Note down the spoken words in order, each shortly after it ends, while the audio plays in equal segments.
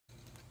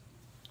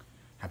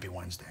Happy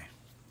Wednesday.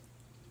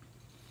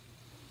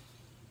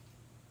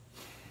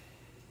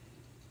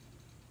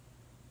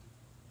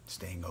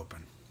 Staying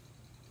open,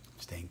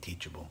 staying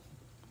teachable,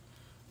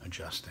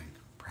 adjusting,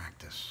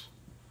 practice,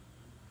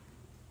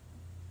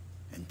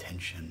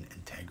 intention,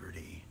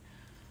 integrity,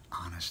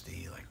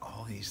 honesty, like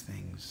all these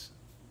things,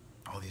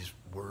 all these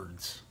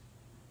words.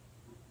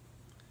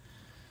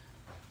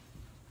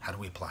 How do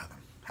we apply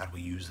them? How do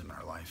we use them in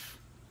our life?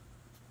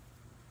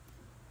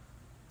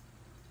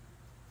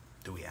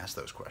 Do we ask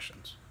those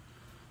questions?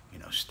 You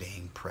know,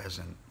 staying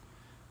present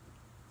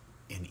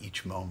in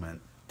each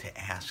moment to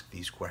ask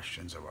these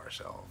questions of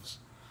ourselves,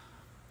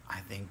 I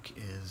think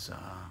is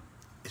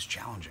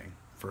challenging,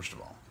 first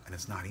of all, and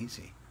it's not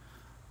easy.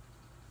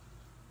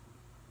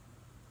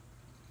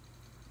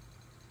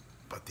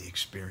 But the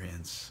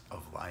experience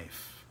of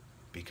life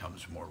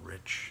becomes more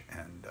rich,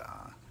 and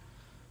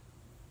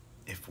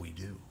if we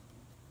do.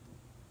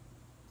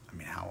 I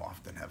mean, how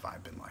often have I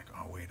been like,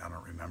 oh wait, I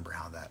don't remember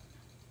how that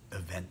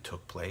event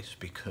took place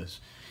because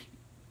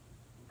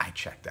I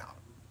checked out.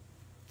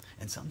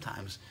 And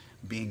sometimes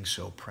being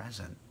so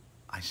present,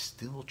 I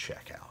still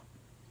check out,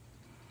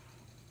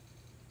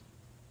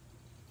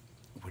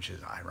 which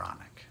is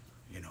ironic.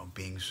 You know,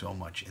 being so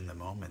much in the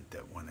moment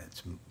that when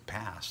it's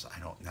past, I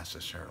don't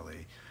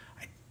necessarily,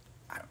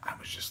 I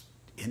was just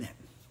in it.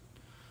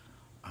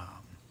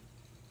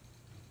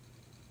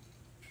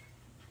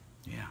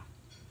 Yeah.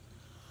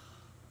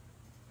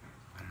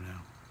 I don't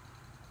know.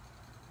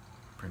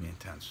 Pretty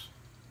intense.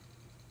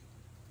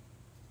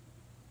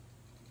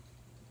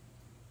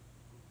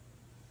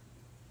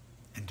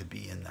 And to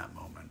be in that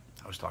moment.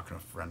 I was talking to a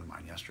friend of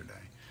mine yesterday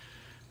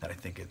that I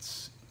think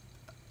it's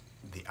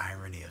the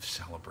irony of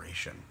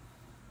celebration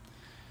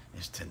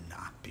is to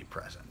not be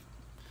present.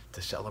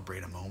 To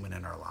celebrate a moment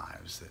in our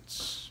lives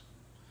that's,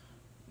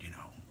 you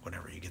know,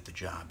 whatever, you get the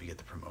job, you get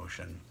the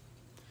promotion,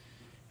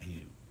 and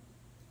you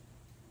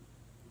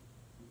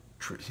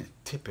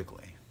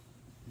typically,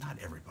 not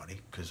everybody,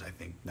 because I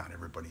think not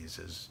everybody is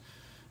as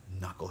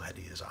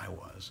knuckleheady as I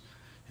was,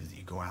 is that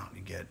you go out and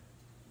you get,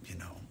 you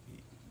know, you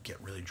get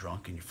really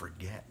drunk and you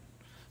forget.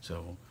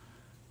 So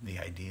the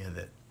idea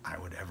that I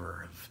would ever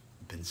have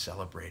been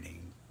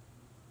celebrating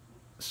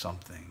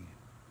something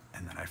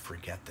and then I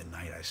forget the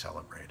night I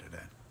celebrated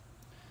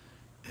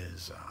it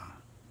is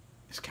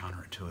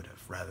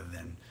counterintuitive, rather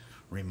than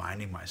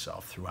reminding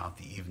myself throughout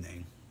the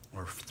evening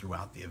or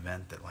throughout the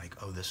event that, like,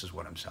 oh, this is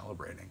what I'm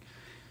celebrating.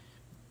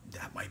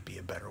 That might be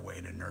a better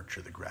way to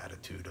nurture the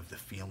gratitude of the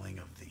feeling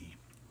of the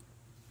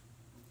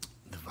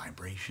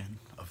vibration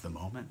of the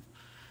moment.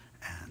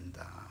 And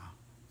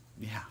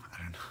yeah,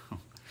 I don't know,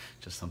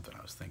 just something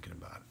I was thinking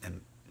about. And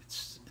it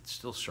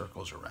still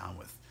circles around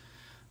with,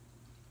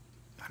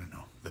 I don't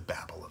know, the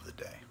babble of the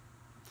day.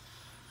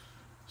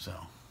 So,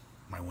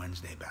 my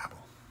Wednesday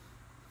babble.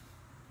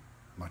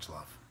 Much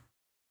love.